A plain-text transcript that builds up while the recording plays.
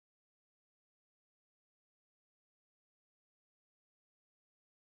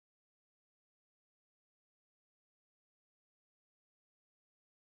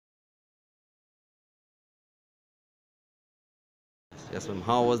Yes, ma'am.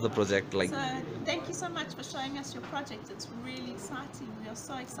 How was the project like? So thank you so much for showing us your project. It's really exciting. We are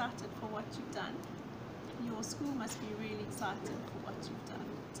so excited for what you've done. Your school must be really excited for what you've done.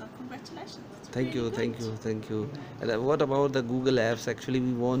 So congratulations. It's Thank really you, good. thank you, thank you. And what about the Google apps? Actually,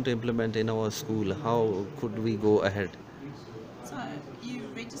 we want to implement in our school. How could we go ahead? So you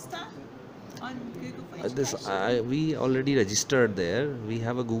register on Google for This Education. we already registered there. We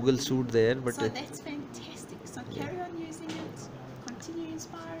have a Google suite there, but So that's fantastic. So carry on using it, continue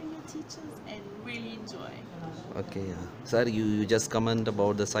inspiring your teachers, and really enjoy. okay, yeah. Sir, you just comment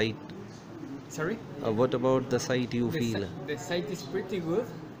about the site. Sorry? What about the site you feel? The site is pretty good.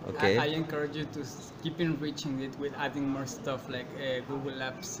 Okay. I encourage you to keep enriching it with adding more stuff like Google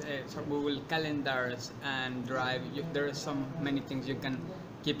Apps, Google Calendars, and Drive. There are so many things you can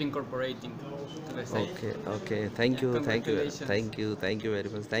keep incorporating to the site. Okay, okay. Thank Yeah, you, thank you, congratulations. thank you, thank you very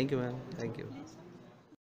much. Thank you, ma'am. Thank you. Yes.